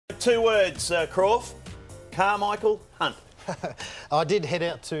Two words, Croft. Karmichael Hunt. I did head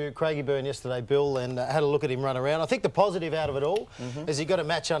out to Craigieburn yesterday, Bill, and had a look at him run around. I think the positive out of it all is he got a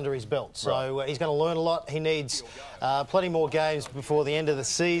match under his belt. So he's going to learn a lot. He needs plenty more games before the end of the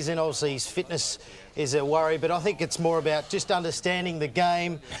season. Obviously, his fitness is a worry, but I think it's more about just understanding the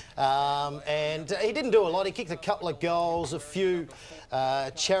game. And he didn't do a lot. He kicked a couple of goals, a few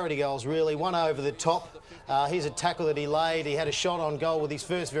charity goals, really. One over the top. Here's a tackle that he laid. He had a shot on goal with his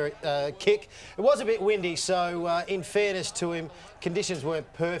first kick. It was a bit windy, so in fairness to him, conditions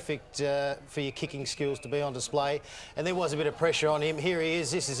weren't perfect for your kicking skills to be on display. And there was a bit of pressure on him. Here he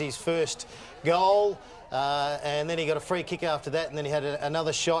is. This is his first goal. And then he got a free kick after that, and then he had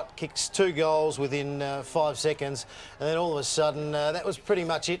another shot, kicks 2 goals within 5 seconds, and then all of a sudden that was pretty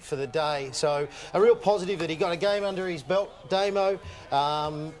much it for the day. So a real positive that he got a game under his belt, Damo,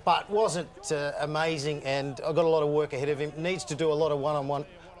 but wasn't amazing, and I've got a lot of work ahead of him. Needs to do a lot of one-on-one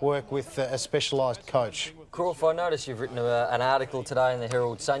work with a specialised coach. Croft, I noticed you've written an article today in the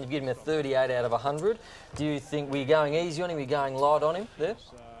Herald Sun. You've given him a 38 out of 100. Do you think we're going easy on him? We're going light on him there?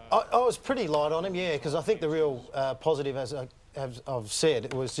 I was pretty light on him, yeah, because I think the real positive, as I've said,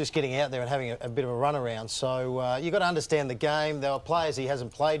 it was just getting out there and having a bit of a run around. So you've got to understand the game. There are players he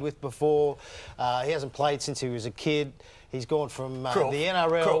hasn't played with before. He hasn't played since he was a kid. He's gone from the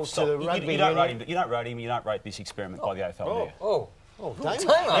NRL to the rugby union. You don't rate him, you don't rate this experiment by the AFL, Oh, I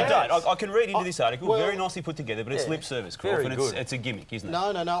don't. I can read into this article, very nicely put together, but it's lip service, Croft, and it's a gimmick, isn't it?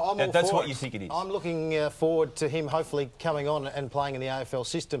 No, I'm all for That's what you think it is. I'm looking forward to him hopefully coming on and playing in the AFL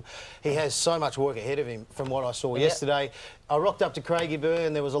system. He has so much work ahead of him from what I saw yesterday. I rocked up to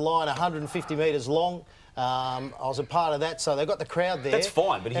Craigieburn, there was a line 150 metres long. I was a part of that, so they got the crowd there. That's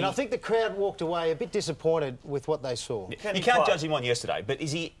fine, but I think the crowd walked away a bit disappointed with what they saw. You can't judge him on yesterday, but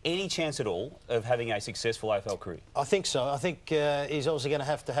is he any chance at all of having a successful AFL career? I think so. I think he's obviously going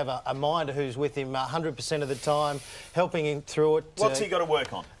to have a minder who's with him 100% of the time, helping him through it. What's he got to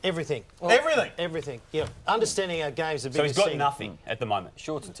work on? Everything. Everything? Everything, yeah. Understanding our game's the biggest So he's got thing. nothing at the moment?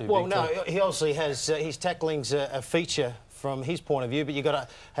 Shorts are too Well, big. no, he obviously has, his tackling's a feature from his point of view, but you've got to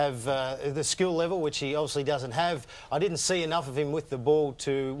have the skill level, which he obviously doesn't have. I didn't see enough of him with the ball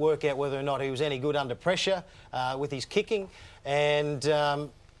to work out whether or not he was any good under pressure with his kicking. And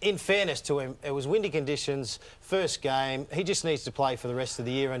in fairness to him, it was windy conditions, first game. He just needs to play for the rest of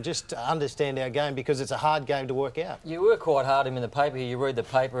the year and just understand our game, because it's a hard game to work out. You were quite hard on him in the paper here. You read the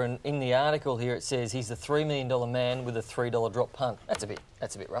paper, and in the article here it says he's the $3 million man with a $3 drop punt. That's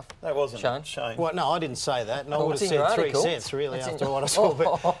a bit rough. That wasn't Shane. Well, no, I didn't say that. No, I would have it's in said your 3 article. cents, really, It's after what I saw.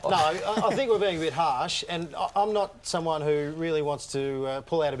 But no, I think we're being a bit harsh, and I'm not someone who really wants to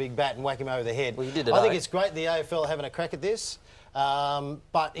pull out a big bat and whack him over the head. Well, you did today. I think it's great the AFL having a crack at this,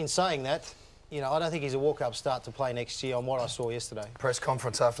 but in saying that, you know, I don't think he's a walk-up start to play next year on what I saw yesterday. Press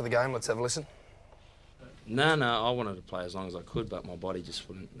conference after the game, let's have a listen. No, I wanted to play as long as I could, but my body just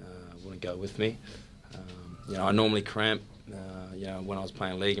wouldn't go with me. You know, I normally cramp, you know, when I was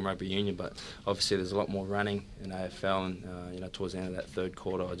playing league and rugby union, but obviously there's a lot more running in AFL, and you know, towards the end of that third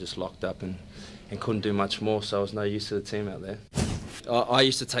quarter, I just locked up and couldn't do much more, so I was no use to the team out there. I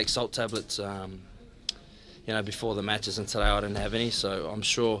used to take salt tablets, you know, before the matches, and today I didn't have any, so I'm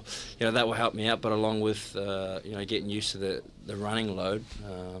sure, you know, that will help me out. But along with, you know, getting used to the running load,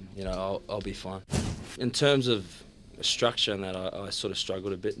 you know, I'll be fine. In terms of structure and that, I sort of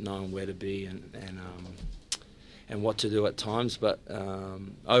struggled a bit knowing where to be and what to do at times. But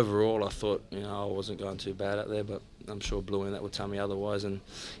overall, I thought, you know, I wasn't going too bad out there. But I'm sure Blue and that would tell me otherwise, and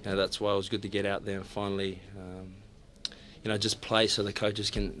you know, that's why it was good to get out there and finally, you know, just play so the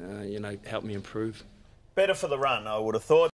coaches can, you know, help me improve. Better for the run, I would have thought.